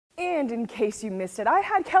And in case you missed it, I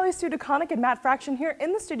had Kelly Sue DeConnick and Matt Fraction here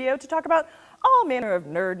in the studio to talk about all manner of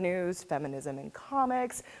nerd news, feminism in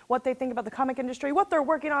comics, what they think about the comic industry, what they're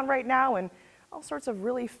working on right now, and all sorts of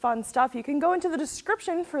really fun stuff. You can go into the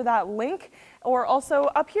description for that link, or also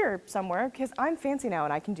up here somewhere, because I'm fancy now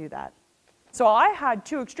and I can do that. So I had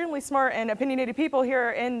two extremely smart and opinionated people here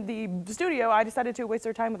in the studio. I decided to waste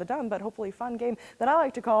their time with a dumb but hopefully fun game that I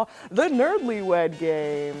like to call the Nerdlywed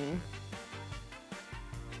Game.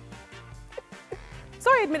 So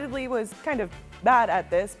I admittedly was kind of bad at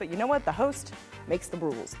this, but you know what? The host makes the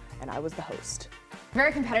rules, and I was the host.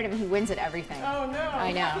 Very competitive and he wins at everything. Oh no.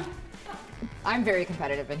 I know. I'm very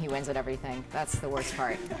competitive and he wins at everything. That's the worst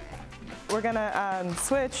part. We're gonna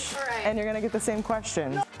switch, and you're gonna get the same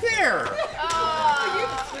question. There!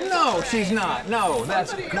 No, she's not. No,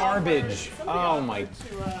 that's garbage. Oh my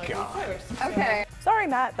God. Okay. Sorry,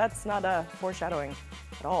 Matt, that's not foreshadowing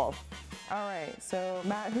at all. All right, so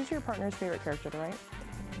Matt, who's your partner's favorite character to write?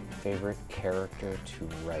 Favorite character to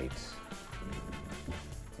write?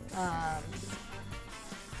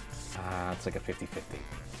 It's like a 50-50.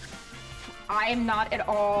 I'm not at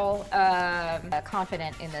all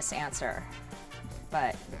confident in this answer,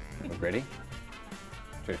 but. Ready?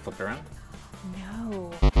 Should I flip it around?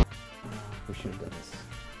 No. We should have done this.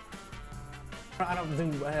 I don't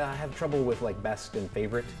think I have trouble with like best and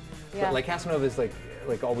favorite. Yeah. But like Casanova is like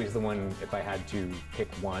always the one. If I had to pick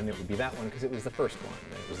one, it would be that one because it was the first one.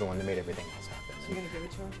 It was the one that made everything else happen. You're gonna give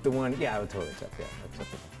it to him? The one, yeah, I would totally accept. Yeah,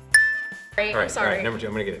 accept it. Right, All I'm sorry. All right, number two.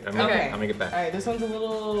 I'm gonna get it. I'm gonna get back. All right, this one's a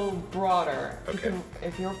little broader. Okay.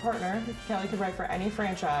 If your partner, Kelly, could write for any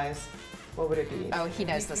franchise, what would it be? Oh, he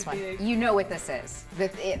knows this one. You know what this is.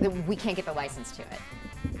 We can't get the license to it.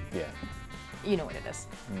 Yeah. You know what it is.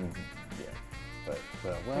 Yeah. But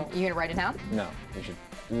well. You gonna write it down? No, we should.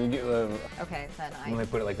 Okay, then Let me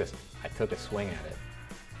put it like this. I took a swing at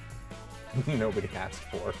it. Nobody asked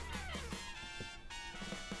for.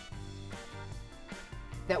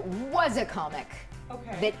 That was a comic.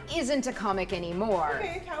 Okay. That isn't a comic anymore.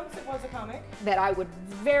 Okay, it counts. It was a comic. That I would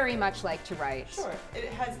very much like to write. Sure.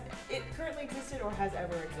 It currently existed or has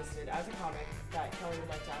ever existed as a comic that Kelly would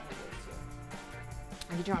like to add her voice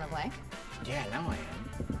to. Are you drawing a blank? Yeah, now I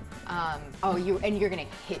am. And you're gonna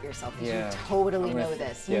hit yourself because Yeah. you totally know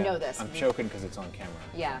this. You know this. I'm choking because it's on camera.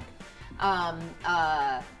 Yeah. I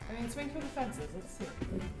mean, swing for the fences. Let's see.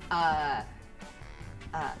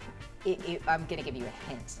 I'm gonna give you a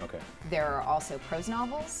hint. Okay. There are also prose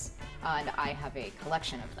novels, and I have a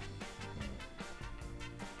collection of them.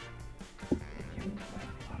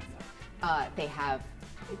 They have.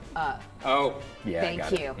 Oh, yeah. Thank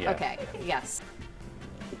got you. It. Yeah. Okay. Yes.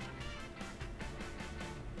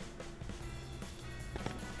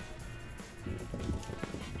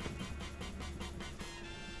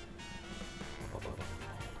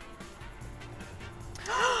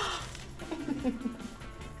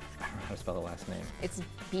 How to spell the last name? It's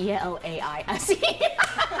B-L-A-I-S-E.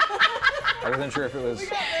 I wasn't sure if it was.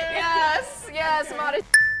 Yes, Modesty,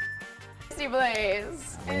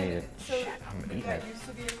 please. We need it. So that used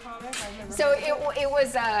to be a comic. I've never So heard it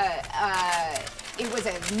was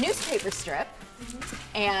a newspaper strip,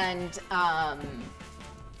 and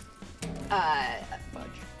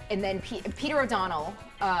then Peter O'Donnell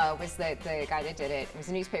was the guy that did it. It was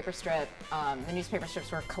a newspaper strip. The newspaper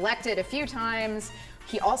strips were collected a few times.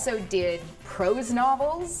 He also did prose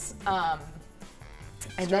novels.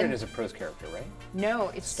 It started as a prose character, right? No,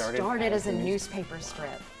 it started as a newspaper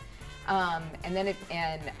strip. And then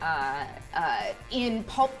in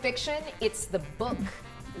Pulp Fiction, it's the book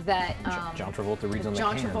that John Travolta reads on the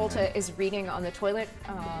John can, Travolta right? is reading on the toilet.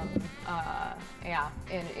 Yeah,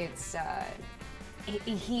 and it's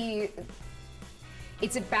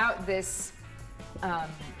it's about this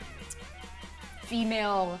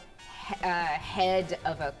female head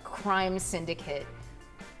of a crime syndicate,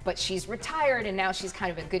 but she's retired and now she's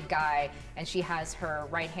kind of a good guy, and she has her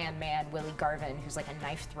right-hand man, Willie Garvin, who's like a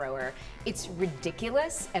knife thrower. It's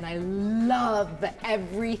ridiculous, and I love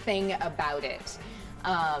everything about it.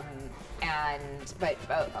 But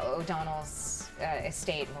O'Donnell's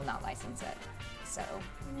estate will not license it, so.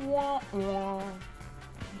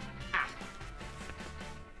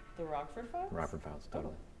 The Rockford Files? Rockford Files,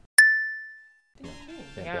 totally.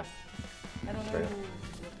 Yeah. I don't know.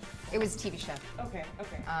 It was a TV show. Okay.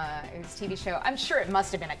 It was a TV show. I'm sure it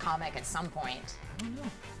must have been a comic at some point. I don't know.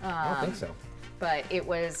 I don't think so. But it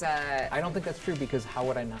was. I don't think that's true because how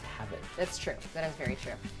would I not have it? That's true. That is very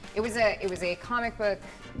true. It was a comic book.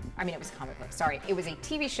 I mean, it was a comic book. Sorry, it was a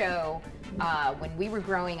TV show when we were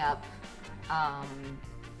growing up.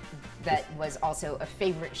 That was also a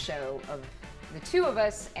favorite show of the two of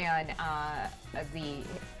us, and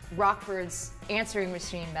Rockford's answering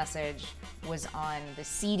machine message was on the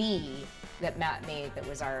CD that Matt made that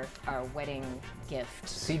was our wedding gift.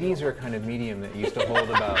 CDs are a kind of medium that used to hold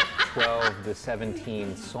about 12 to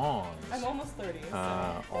 17 songs. I'm almost 30.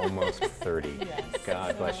 Almost 30. Yes.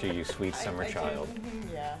 God bless you, you sweet summer child.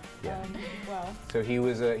 Yeah. Yeah. Well. So he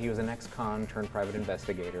was an ex-con turned private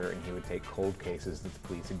investigator, and he would take cold cases that the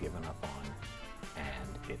police had given up on,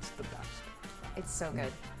 and it's the best. It's so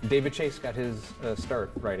good. David Chase got his start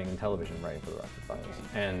writing in television, writing for the Rockford Files.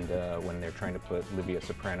 And when they're trying to put Livia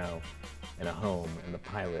Soprano in a home in the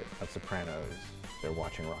pilot of Sopranos, they're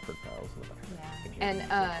watching Rockford Files in the background.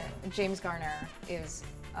 Yeah. And James Garner is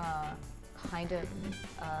kind of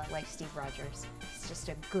like Steve Rogers. He's just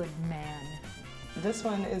a good man. This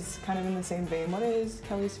one is kind of in the same vein. What is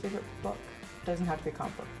Kelly's favorite book? Doesn't have to be a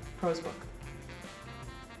comic book. Prose book.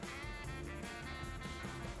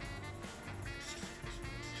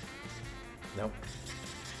 Nope.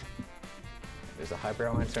 There's a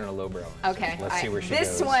highbrow answer and a lowbrow answer. Okay. Let's see where she goes.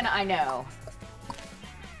 This one I know.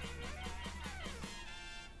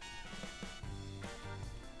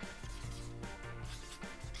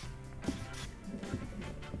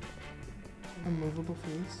 A movable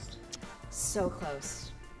feast. So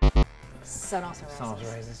close. Sun also rises. Sun also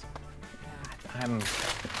rises. Yeah. I'm.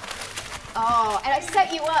 Oh, and I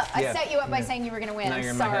set you up. I Yeah. set you up by saying you were going to win. Now I'm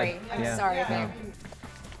you're in my sorry. head. I'm Yeah. sorry, Yeah. babe.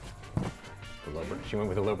 She went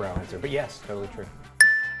with a lowbrow answer, but yes, totally true.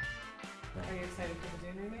 Are you excited for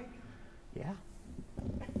the Dune remake? Yeah.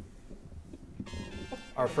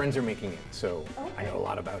 Our friends are making it, so I know a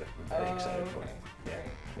lot about it. I'm very excited for it. Yeah,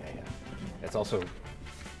 Great. yeah. It's also,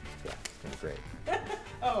 yeah, it's gonna be great.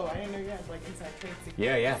 Oh, I didn't know you had like inside trade secrets.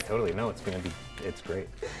 Yeah, totally. No, it's great.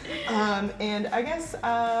 And I guess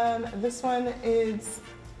this one is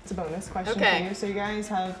it's a bonus question Okay. for you. So you guys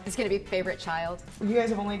have It's going to be favorite child.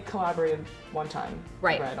 only collaborated one time.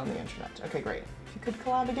 Right. I read on the internet. Okay, great. If you could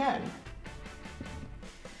collab again.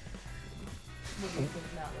 What do you think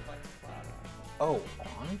Matt would like to collab on? Oh,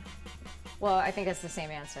 on? Well, I think it's the same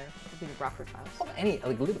answer. It'd be the Rockford Files. Well,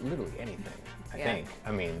 literally anything. I Yeah. think.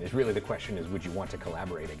 I mean, it's really the question is, would you want to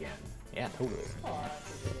collaborate again? Yeah, totally. Oh, that's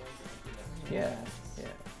a good one. Yeah, yeah.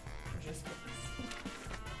 Just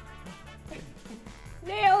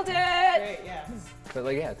Nailed it! great, yeah. But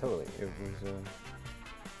like, yeah, totally. It was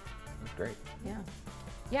great. Yeah.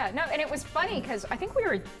 Yeah, no, and it was funny because I think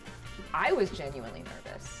I was genuinely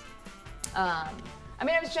nervous. I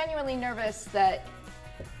was genuinely nervous that,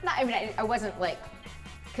 I wasn't like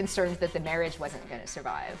concerned that the marriage wasn't going to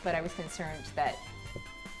survive, but I was concerned that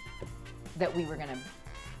we were going to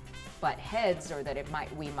butt heads or that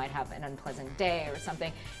we might have an unpleasant day or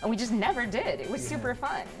something, and we just never did. It was super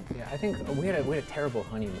fun. Yeah, I think we had a terrible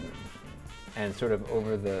honeymoon. And sort of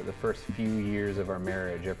over the first few years of our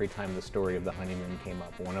marriage, every time the story of the honeymoon came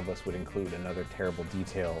up, one of us would include another terrible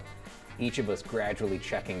detail, each of us gradually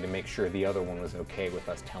checking to make sure the other one was okay with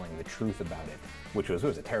us telling the truth about it, which was, it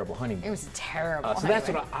was a terrible honeymoon. It was terrible. So that's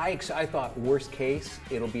what I thought, worst case,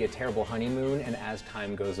 it'll be a terrible honeymoon, and as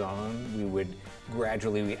time goes on, we would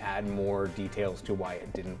gradually add more details to why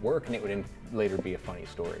it didn't work, and it would later be a funny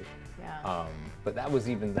story. Yeah. But that was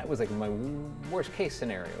like my worst case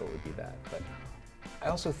scenario would be that. But I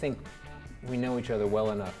also think we know each other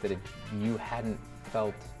well enough that if you hadn't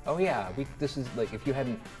felt, oh yeah, this is like, if you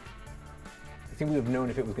hadn't, I think we would have known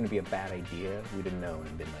if it was going to be a bad idea, we'd have known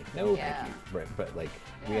and been like, no, Yeah. thank you. Right, but like,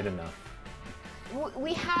 we had enough.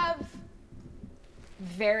 We have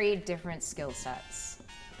very different skill sets.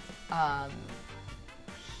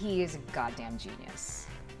 He is a goddamn genius,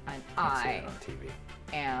 and I'd say I it on TV.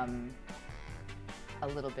 am a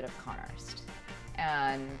little bit of con artist.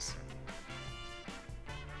 And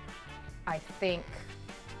I think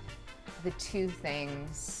the two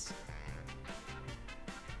things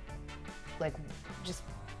like just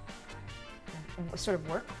sort of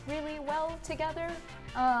work really well together.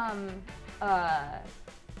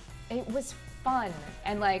 It was fun,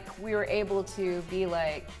 and like we were able to be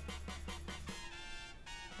like,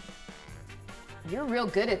 you're real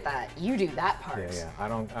good at that. You do that part. Yeah. I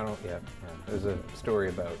don't. Yeah. There's a story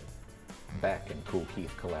about Beck and Cool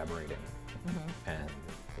Keith collaborating, and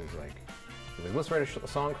it was like, let's write a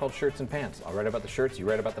song called Shirts and Pants. I'll write about the shirts. You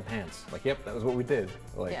write about the pants. Like, yep, that was what we did.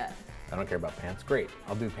 Like, Yeah. I don't care about pants. Great,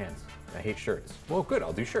 I'll do pants. I hate shirts. Well, good,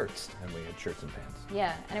 I'll do shirts. And we had shirts and pants.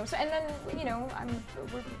 Yeah, and it was, and then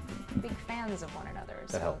we're big fans of one another,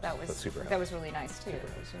 so helps. that was That's super that was really nice too. It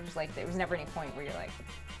was like there was never any point where you're like,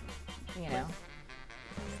 so. You're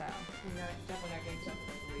definitely not getting stuck with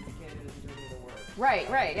like the lazy kid who doesn't do any of the work.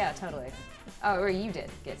 Right, yeah, totally. Oh, or you did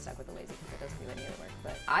get stuck with the lazy because it doesn't do any of the work,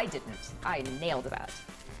 but I didn't. I nailed that.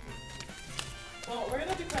 Well, we're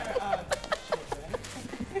gonna declare children.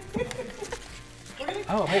 We're gonna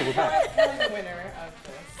Oh, hey, we're back. declare the winner of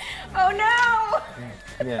this. Oh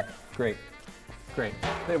no! Yeah, great. Great.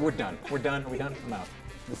 Hey, we're done. We're done. Are we done? I'm out.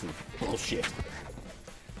 This is bullshit.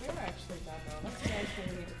 We are actually done though. Unless you guys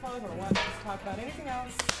really need to close or want us to talk about anything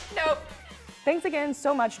else. Nope. Thanks again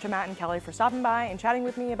so much to Matt and Kelly for stopping by and chatting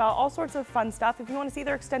with me about all sorts of fun stuff. If you want to see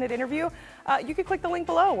their extended interview, you can click the link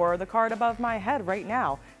below or the card above my head right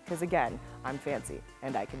now, because again, I'm fancy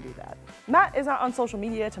and I can do that. Matt is not on social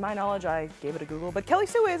media, to my knowledge. I gave it a Google, but Kelly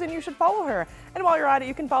Sue is, and you should follow her. And while you're at it,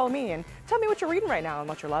 you can follow me and tell me what you're reading right now and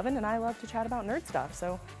what you're loving, and I love to chat about nerd stuff,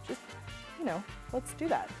 so just, you know, let's do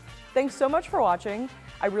that. Thanks so much for watching.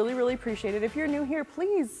 I really, really appreciate it. If you're new here,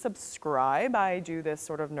 please subscribe. I do this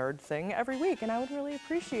sort of nerd thing every week, and I would really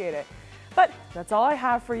appreciate it. But that's all I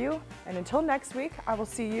have for you. And until next week, I will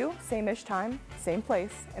see you, same-ish time, same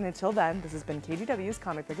place. And until then, this has been KGW's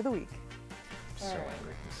Comic Pick of the Week. So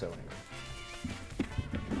angry. So angry.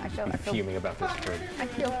 I feel Fuming about this bird. I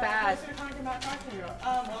feel bad.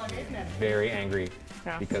 Very angry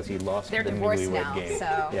Yeah. because he lost They're the divorced Nerdlywed now, Game.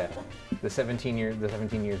 so. Yeah. The 17 years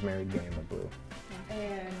married game of Blue.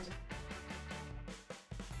 And